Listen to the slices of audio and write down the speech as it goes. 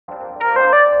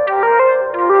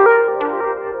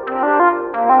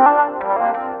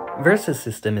Versus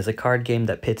System is a card game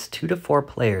that pits 2 to 4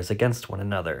 players against one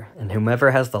another, and whomever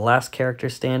has the last character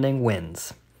standing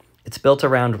wins. It's built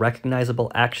around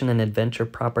recognizable action and adventure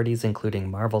properties including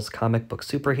Marvel's comic book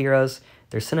superheroes,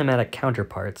 their cinematic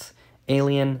counterparts,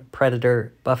 Alien,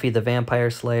 Predator, Buffy the Vampire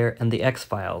Slayer, and The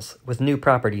X-Files, with new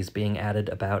properties being added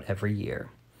about every year.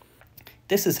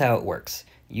 This is how it works.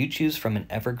 You choose from an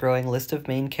ever-growing list of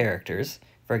main characters,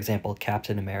 for example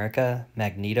Captain America,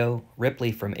 Magneto,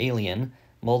 Ripley from Alien,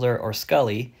 Mulder or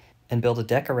Scully, and build a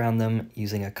deck around them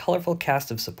using a colorful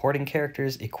cast of supporting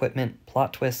characters, equipment,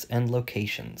 plot twists, and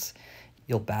locations.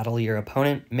 You'll battle your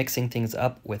opponent, mixing things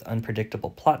up with unpredictable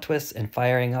plot twists and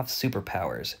firing off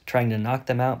superpowers, trying to knock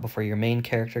them out before your main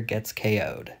character gets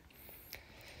KO'd.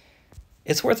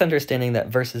 It's worth understanding that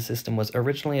Versus System was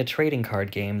originally a trading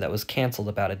card game that was canceled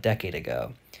about a decade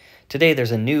ago. Today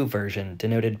there's a new version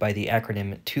denoted by the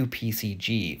acronym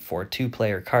 2PCG for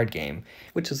two-player card game,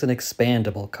 which is an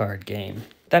expandable card game.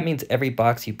 That means every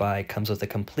box you buy comes with a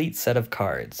complete set of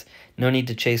cards. No need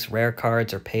to chase rare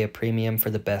cards or pay a premium for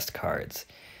the best cards.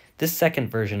 This second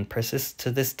version persists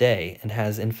to this day and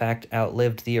has in fact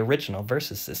outlived the original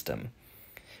Versus System.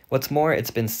 What's more,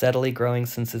 it's been steadily growing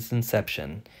since its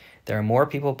inception. There are more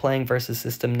people playing Versus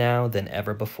System now than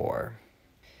ever before.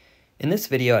 In this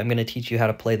video, I'm going to teach you how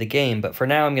to play the game, but for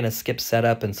now I'm going to skip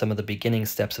setup and some of the beginning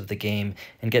steps of the game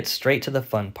and get straight to the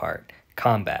fun part,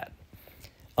 combat.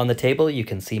 On the table, you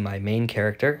can see my main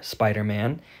character,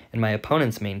 Spider-Man, and my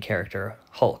opponent's main character,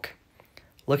 Hulk.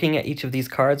 Looking at each of these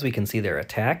cards, we can see their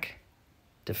attack,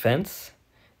 defense,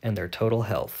 and their total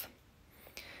health.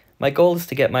 My goal is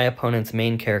to get my opponent's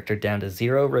main character down to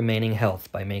 0 remaining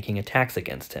health by making attacks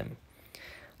against him.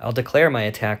 I'll declare my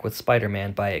attack with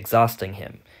Spider-Man by exhausting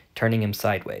him, turning him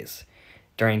sideways.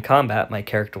 During combat, my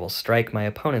character will strike my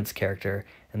opponent's character,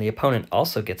 and the opponent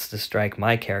also gets to strike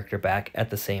my character back at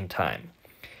the same time.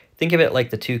 Think of it like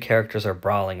the two characters are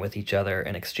brawling with each other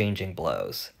and exchanging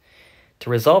blows. To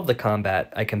resolve the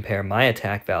combat, I compare my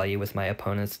attack value with my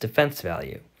opponent's defense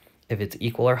value. If it's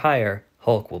equal or higher,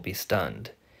 Hulk will be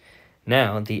stunned.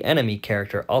 Now, the enemy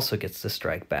character also gets to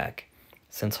strike back.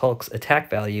 Since Hulk's attack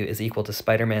value is equal to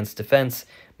Spider-Man's defense,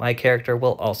 my character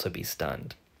will also be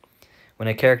stunned. When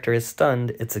a character is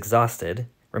stunned, it's exhausted,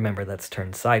 remember that's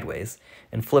turned sideways,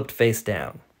 and flipped face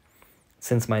down.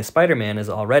 Since my Spider-Man is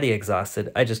already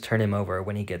exhausted, I just turn him over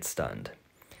when he gets stunned.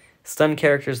 Stunned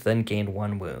characters then gain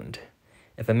 1 wound.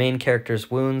 If a main character's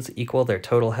wounds equal their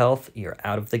total health, you're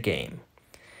out of the game.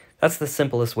 That's the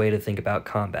simplest way to think about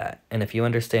combat, and if you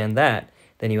understand that,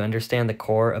 then you understand the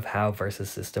core of how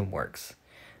Versus System works.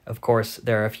 Of course,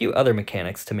 there are a few other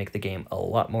mechanics to make the game a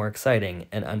lot more exciting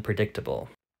and unpredictable.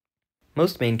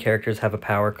 Most main characters have a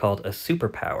power called a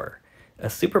superpower. A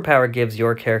superpower gives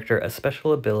your character a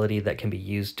special ability that can be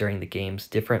used during the game's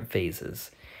different phases.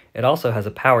 It also has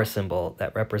a power symbol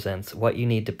that represents what you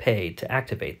need to pay to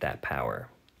activate that power.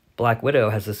 Black Widow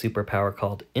has a superpower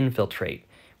called Infiltrate,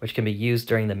 which can be used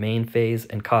during the main phase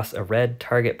and costs a red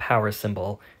target power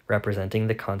symbol representing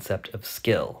the concept of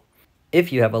skill.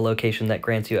 If you have a location that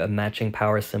grants you a matching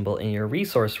power symbol in your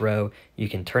resource row, you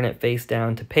can turn it face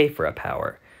down to pay for a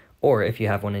power. Or if you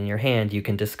have one in your hand, you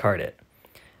can discard it.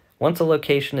 Once a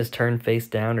location is turned face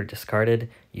down or discarded,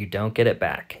 you don't get it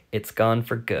back. It's gone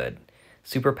for good.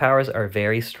 Superpowers are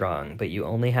very strong, but you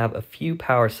only have a few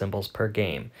power symbols per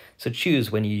game, so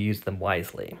choose when you use them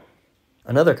wisely.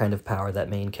 Another kind of power that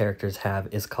main characters have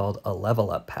is called a level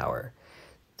up power.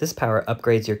 This power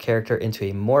upgrades your character into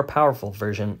a more powerful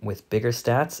version with bigger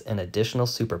stats and additional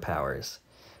superpowers.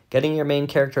 Getting your main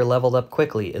character leveled up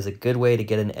quickly is a good way to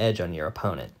get an edge on your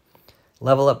opponent.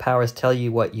 Level up powers tell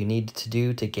you what you need to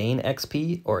do to gain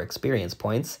XP, or experience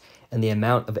points, and the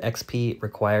amount of XP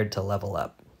required to level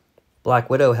up. Black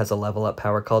Widow has a level up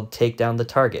power called Take Down the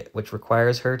Target, which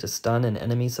requires her to stun an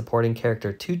enemy supporting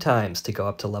character 2 times to go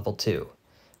up to level 2.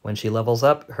 When she levels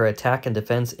up, her attack and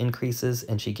defense increases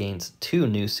and she gains 2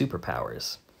 new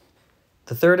superpowers.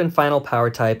 The third and final power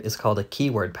type is called a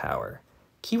keyword power.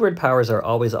 Keyword powers are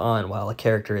always on while a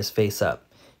character is face up.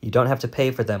 You don't have to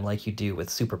pay for them like you do with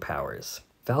superpowers.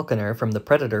 Falconer from the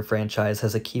Predator franchise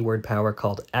has a keyword power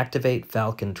called Activate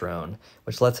Falcon Drone,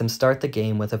 which lets him start the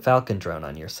game with a Falcon drone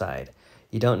on your side.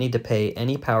 You don't need to pay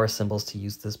any power symbols to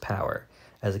use this power.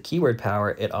 As a keyword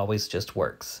power, it always just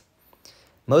works.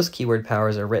 Most keyword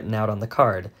powers are written out on the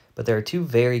card, but there are 2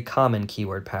 very common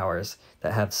keyword powers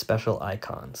that have special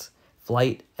icons,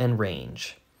 Flight and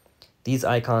Range. These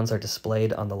icons are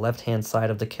displayed on the left-hand side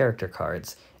of the character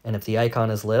cards, and if the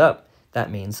icon is lit up, that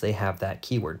means they have that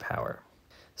keyword power.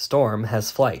 Storm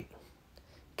has Flight.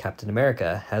 Captain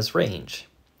America has Range.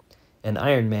 And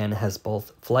Iron Man has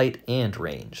both Flight and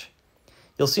Range.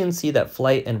 You'll soon see that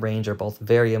flight and range are both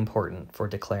very important for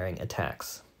declaring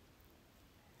attacks.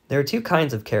 There are two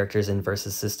kinds of characters in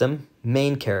Versus System: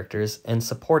 main characters and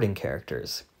supporting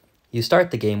characters. You start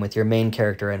the game with your main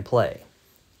character in play.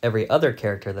 Every other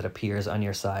character that appears on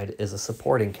your side is a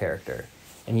supporting character,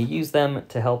 and you use them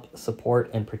to help support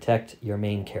and protect your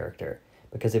main character,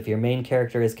 because if your main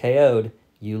character is KO'd,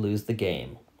 you lose the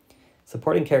game.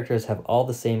 Supporting characters have all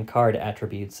the same card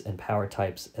attributes and power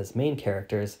types as main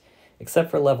characters,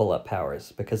 except for level up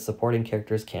powers, because supporting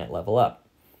characters can't level up.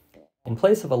 In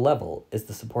place of a level is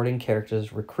the supporting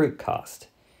character's recruit cost.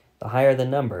 The higher the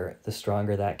number, the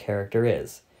stronger that character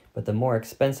is, but the more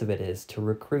expensive it is to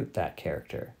recruit that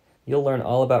character. You'll learn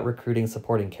all about recruiting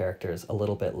supporting characters a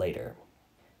little bit later.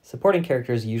 Supporting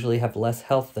characters usually have less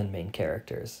health than main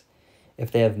characters. If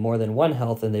they have more than 1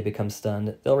 health and they become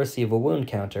stunned, they'll receive a wound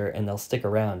counter and they'll stick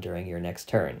around during your next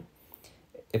turn.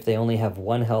 If they only have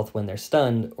 1 health when they're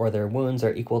stunned, or their wounds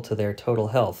are equal to their total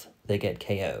health, they get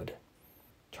KO'd.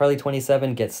 Charlie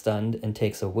 27 gets stunned and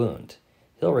takes a wound.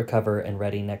 He'll recover and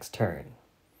ready next turn.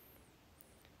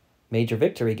 Major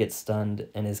Victory gets stunned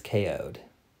and is KO'd.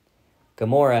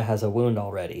 Gamora has a wound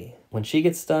already. When she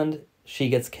gets stunned, she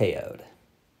gets KO'd.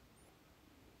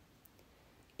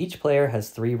 Each player has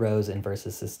 3 rows in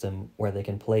Versus System where they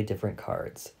can play different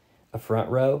cards: a front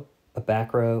row, a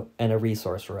back row, and a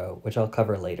resource row, which I'll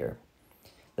cover later.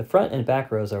 The front and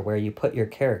back rows are where you put your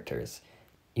characters.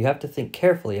 You have to think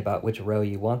carefully about which row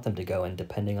you want them to go in,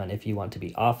 depending on if you want to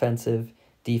be offensive,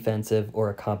 defensive, or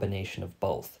a combination of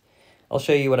both. I'll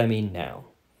show you what I mean now.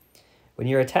 When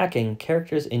you're attacking,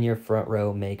 characters in your front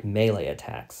row make melee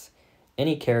attacks.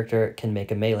 Any character can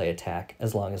make a melee attack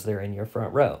as long as they're in your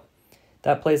front row.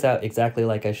 That plays out exactly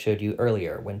like I showed you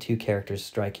earlier when 2 characters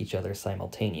strike each other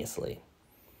simultaneously.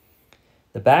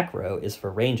 The back row is for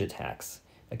range attacks.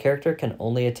 A character can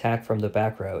only attack from the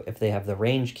back row if they have the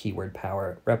range keyword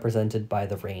power represented by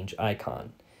the range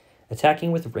icon.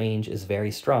 Attacking with range is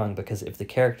very strong because if the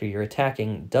character you're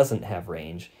attacking doesn't have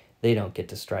range, they don't get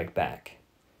to strike back.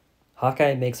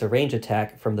 Hawkeye makes a range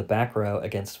attack from the back row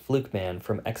against Fluke Man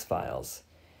from X-Files.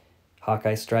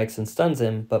 Hawkeye strikes and stuns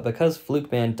him, but because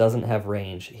Fluke Man doesn't have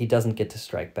range, he doesn't get to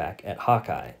strike back at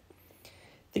Hawkeye.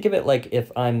 Think of it like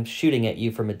if I'm shooting at you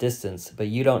from a distance, but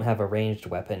you don't have a ranged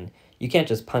weapon, you can't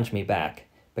just punch me back,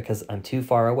 because I'm too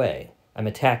far away. I'm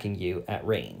attacking you at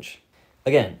range.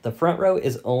 Again, the front row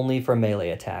is only for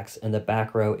melee attacks, and the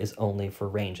back row is only for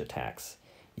range attacks.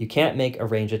 You can't make a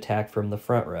range attack from the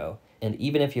front row, and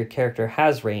even if your character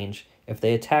has range, if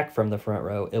they attack from the front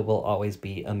row, it will always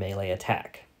be a melee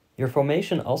attack. Your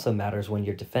formation also matters when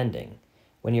you're defending.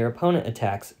 When your opponent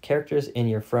attacks, characters in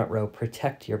your front row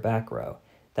protect your back row.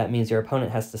 That means your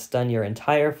opponent has to stun your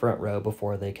entire front row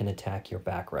before they can attack your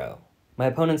back row. My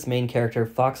opponent's main character,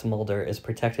 Fox Mulder, is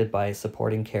protected by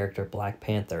supporting character Black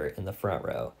Panther in the front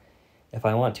row. If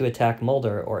I want to attack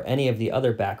Mulder or any of the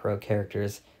other back row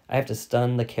characters, I have to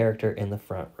stun the character in the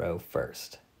front row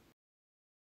first.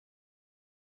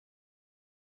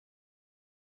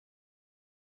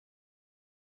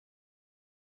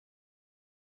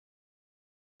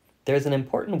 There's an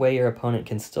important way your opponent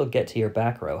can still get to your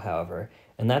back row, however,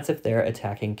 and that's if their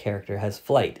attacking character has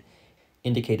flight,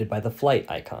 indicated by the flight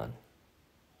icon.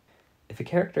 If a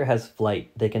character has flight,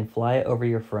 they can fly over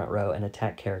your front row and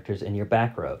attack characters in your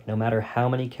back row, no matter how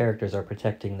many characters are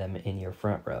protecting them in your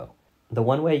front row. The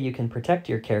one way you can protect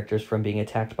your characters from being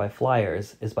attacked by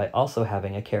flyers is by also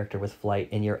having a character with flight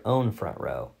in your own front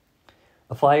row.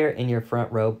 A flyer in your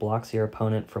front row blocks your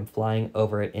opponent from flying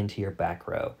over it into your back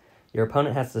row. Your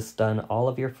opponent has to stun all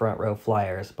of your front row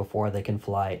flyers before they can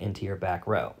fly into your back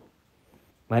row.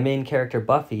 My main character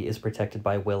Buffy is protected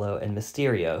by Willow and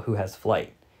Mysterio, who has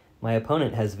flight. My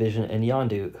opponent has Vision and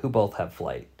Yondu, who both have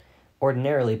flight.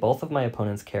 Ordinarily, both of my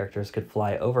opponent's characters could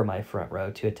fly over my front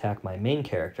row to attack my main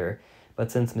character,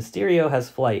 but since Mysterio has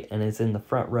flight and is in the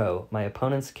front row, my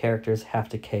opponent's characters have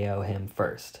to KO him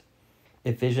first.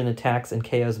 If Vision attacks and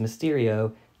KOs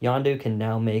Mysterio, Yondu can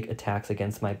now make attacks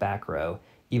against my back row,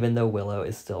 even though Willow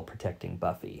is still protecting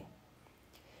Buffy.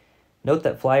 Note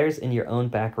that flyers in your own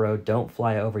back row don't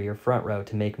fly over your front row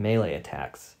to make melee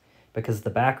attacks, because the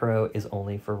back row is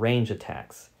only for range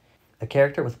attacks. A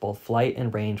character with both flight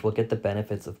and range will get the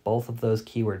benefits of both of those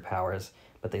keyword powers,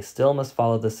 but they still must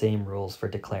follow the same rules for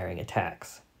declaring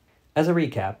attacks. As a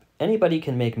recap, anybody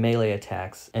can make melee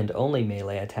attacks, and only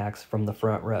melee attacks, from the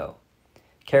front row.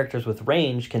 Characters with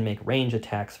range can make range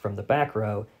attacks from the back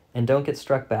row, and don't get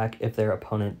struck back if their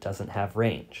opponent doesn't have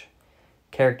range.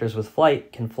 Characters with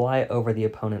flight can fly over the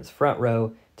opponent's front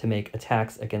row to make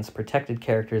attacks against protected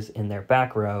characters in their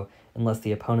back row, unless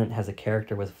the opponent has a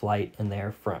character with flight in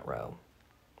their front row.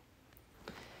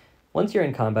 Once you're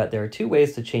in combat, there are two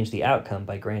ways to change the outcome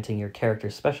by granting your character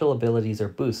special abilities or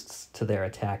boosts to their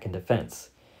attack and defense.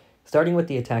 Starting with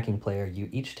the attacking player, you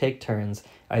each take turns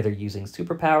either using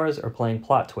superpowers or playing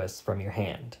plot twists from your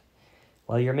hand.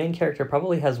 While your main character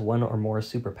probably has one or more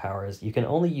superpowers, you can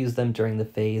only use them during the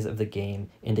phase of the game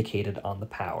indicated on the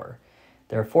power.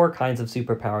 There are 4 kinds of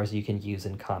superpowers you can use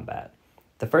in combat.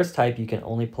 The first type you can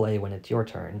only play when it's your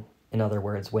turn, in other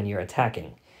words, when you're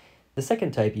attacking. The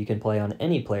second type you can play on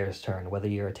any player's turn, whether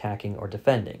you're attacking or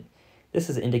defending. This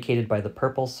is indicated by the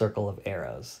purple circle of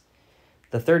arrows.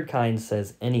 The third kind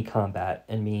says any combat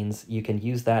and means you can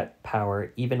use that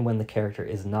power even when the character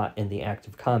is not in the act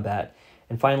of combat.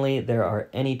 And finally, there are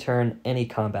any turn, any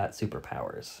combat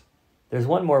superpowers. There's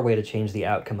one more way to change the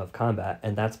outcome of combat,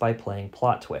 and that's by playing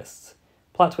plot twists.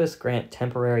 Plot twists grant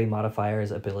temporary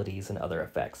modifiers, abilities, and other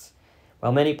effects.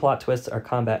 While many plot twists are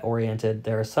combat-oriented,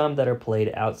 there are some that are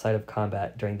played outside of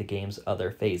combat during the game's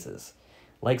other phases.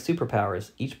 Like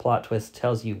superpowers, each plot twist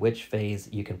tells you which phase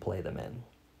you can play them in.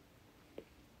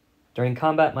 During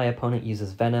combat, my opponent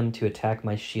uses Venom to attack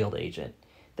my shield agent.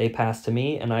 They pass to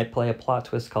me, and I play a plot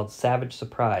twist called Savage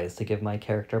Surprise to give my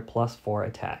character +4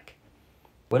 attack.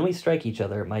 When we strike each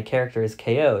other, my character is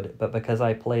KO'd, but because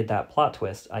I played that plot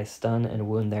twist, I stun and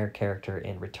wound their character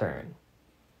in return.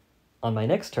 On my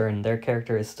next turn, their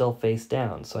character is still face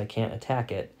down, so I can't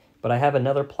attack it, but I have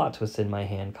another plot twist in my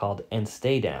hand called And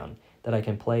Stay Down that I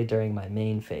can play during my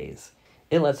main phase.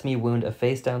 It lets me wound a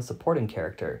face down supporting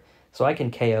character, so I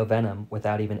can KO Venom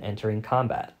without even entering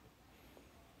combat.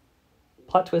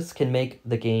 Plot twists can make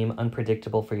the game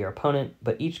unpredictable for your opponent,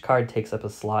 but each card takes up a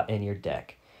slot in your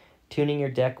deck. Tuning your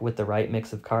deck with the right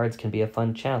mix of cards can be a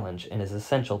fun challenge and is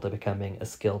essential to becoming a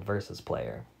skilled Versus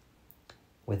player.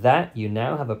 With that, you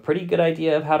now have a pretty good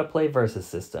idea of how to play Versus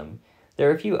System. There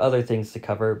are a few other things to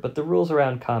cover, but the rules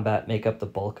around combat make up the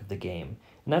bulk of the game,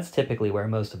 and that's typically where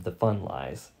most of the fun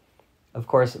lies. Of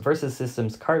course, Versus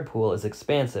System's card pool is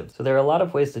expansive, so there are a lot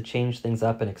of ways to change things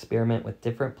up and experiment with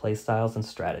different playstyles and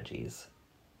strategies.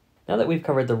 Now that we've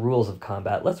covered the rules of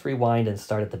combat, let's rewind and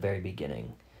start at the very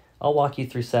beginning. I'll walk you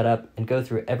through setup and go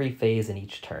through every phase in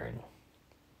each turn.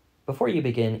 Before you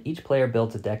begin, each player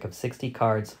builds a deck of 60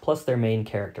 cards plus their main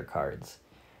character cards.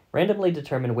 Randomly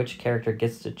determine which character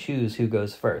gets to choose who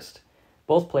goes first.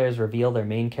 Both players reveal their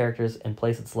main characters and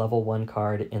place its level 1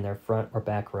 card in their front or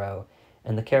back row,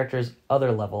 and the character's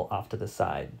other level off to the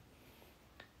side.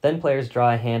 Then players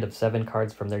draw a hand of 7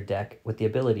 cards from their deck with the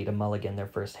ability to mulligan their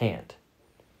first hand.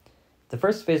 The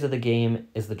first phase of the game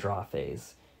is the draw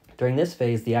phase. During this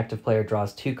phase, the active player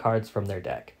draws 2 cards from their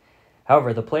deck.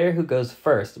 However, the player who goes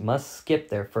first must skip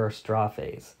their first draw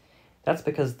phase. That's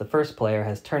because the first player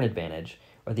has turn advantage,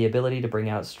 or the ability to bring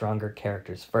out stronger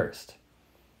characters first.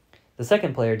 The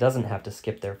second player doesn't have to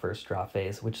skip their first draw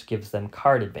phase, which gives them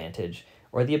card advantage,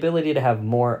 or the ability to have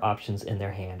more options in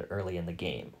their hand early in the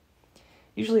game.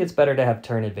 Usually it's better to have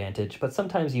turn advantage, but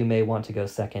sometimes you may want to go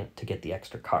second to get the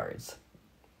extra cards.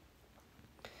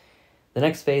 The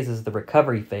next phase is the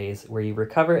recovery phase, where you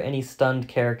recover any stunned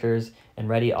characters and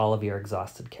ready all of your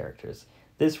exhausted characters.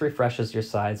 This refreshes your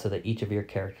side so that each of your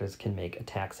characters can make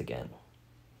attacks again.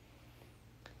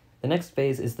 The next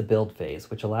phase is the build phase,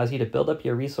 which allows you to build up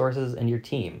your resources and your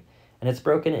team, and it's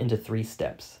broken into 3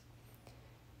 steps.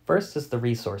 First is the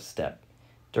resource step.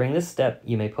 During this step,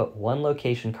 you may put 1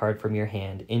 location card from your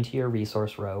hand into your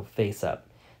resource row face up.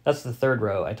 That's the 3rd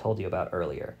row I told you about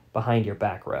earlier, behind your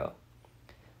back row.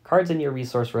 Cards in your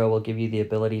resource row will give you the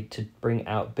ability to bring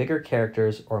out bigger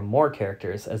characters or more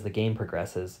characters as the game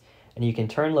progresses, and you can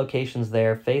turn locations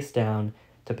there face down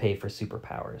to pay for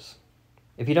superpowers.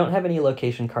 If you don't have any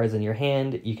location cards in your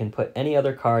hand, you can put any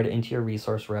other card into your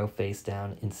resource row face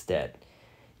down instead.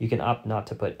 You can opt not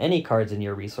to put any cards in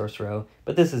your resource row,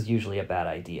 but this is usually a bad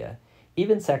idea.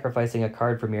 Even sacrificing a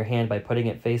card from your hand by putting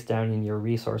it face down in your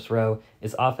resource row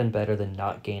is often better than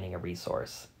not gaining a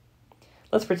resource.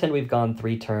 Let's pretend we've gone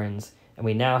 3 turns, and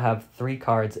we now have 3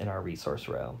 cards in our resource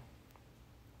row.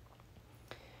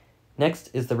 Next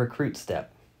is the recruit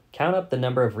step. Count up the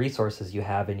number of resources you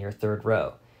have in your 3rd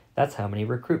row. That's how many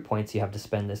recruit points you have to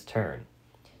spend this turn.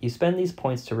 You spend these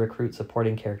points to recruit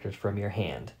supporting characters from your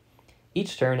hand.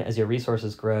 Each turn, as your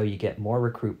resources grow, you get more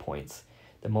recruit points.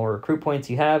 The more recruit points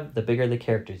you have, the bigger the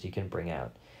characters you can bring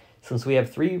out. Since we have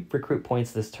 3 recruit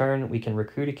points this turn, we can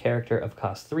recruit a character of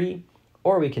cost 3,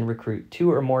 or we can recruit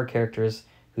 2 or more characters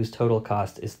whose total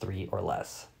cost is 3 or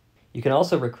less. You can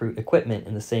also recruit equipment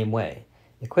in the same way.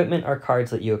 Equipment are cards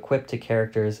that you equip to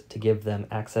characters to give them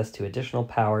access to additional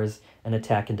powers and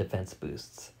attack and defense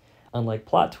boosts. Unlike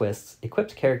plot twists,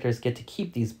 equipped characters get to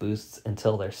keep these boosts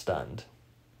until they're stunned.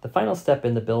 The final step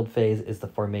in the build phase is the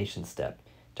formation step.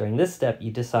 During this step,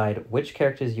 you decide which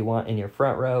characters you want in your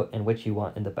front row and which you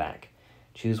want in the back.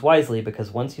 Choose wisely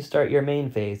because once you start your main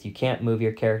phase, you can't move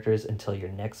your characters until your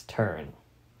next turn.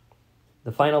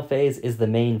 The final phase is the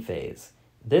main phase.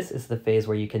 This is the phase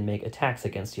where you can make attacks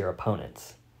against your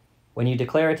opponents. When you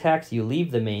declare attacks, you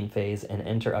leave the main phase and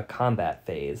enter a combat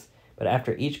phase, but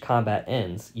after each combat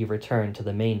ends, you return to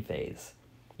the main phase.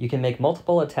 You can make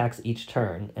multiple attacks each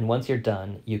turn, and once you're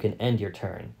done, you can end your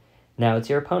turn. Now it's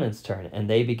your opponent's turn, and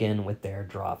they begin with their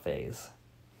draw phase.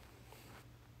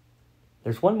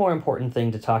 There's one more important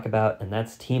thing to talk about, and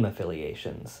that's team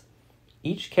affiliations.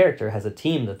 Each character has a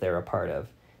team that they're a part of.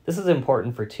 This is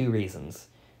important for two reasons.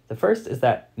 The first is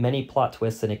that many plot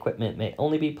twists and equipment may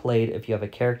only be played if you have a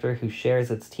character who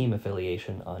shares its team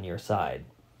affiliation on your side.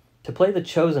 To play the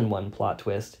Chosen One plot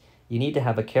twist, you need to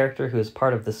have a character who is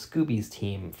part of the Scooby's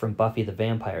team from Buffy the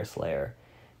Vampire Slayer.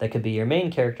 That could be your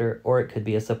main character, or it could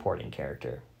be a supporting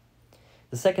character.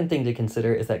 The second thing to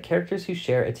consider is that characters who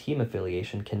share a team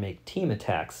affiliation can make team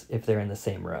attacks if they're in the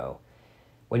same row.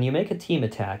 When you make a team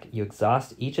attack, you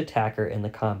exhaust each attacker in the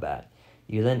combat.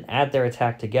 You then add their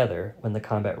attack together when the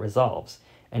combat resolves,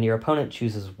 and your opponent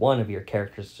chooses one of your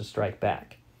characters to strike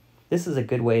back. This is a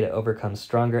good way to overcome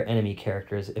stronger enemy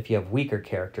characters if you have weaker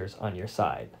characters on your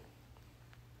side.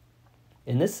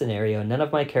 In this scenario, none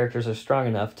of my characters are strong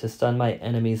enough to stun my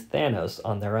enemy's Thanos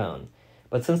on their own.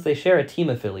 But since they share a team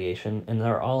affiliation and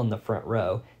are all in the front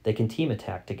row, they can team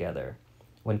attack together.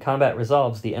 When combat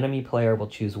resolves, the enemy player will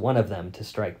choose one of them to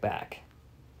strike back.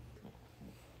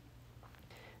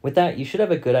 With that, you should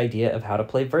have a good idea of how to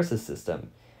play Versus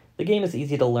System. The game is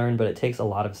easy to learn, but it takes a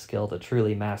lot of skill to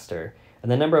truly master,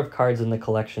 and the number of cards in the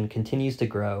collection continues to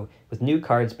grow, with new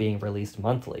cards being released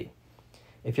monthly.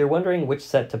 If you're wondering which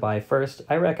set to buy first,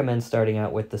 I recommend starting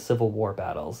out with the Civil War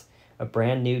Battles, a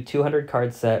brand new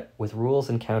 200-card set with rules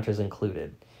and counters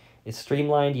included. It's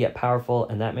streamlined yet powerful,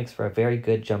 and that makes for a very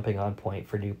good jumping-on point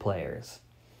for new players.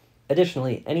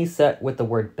 Additionally, any set with the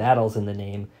word Battles in the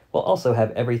name will also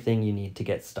have everything you need to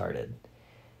get started.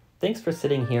 Thanks for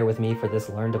sitting here with me for this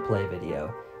Learn to Play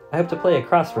video. I hope to play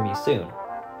across from you soon.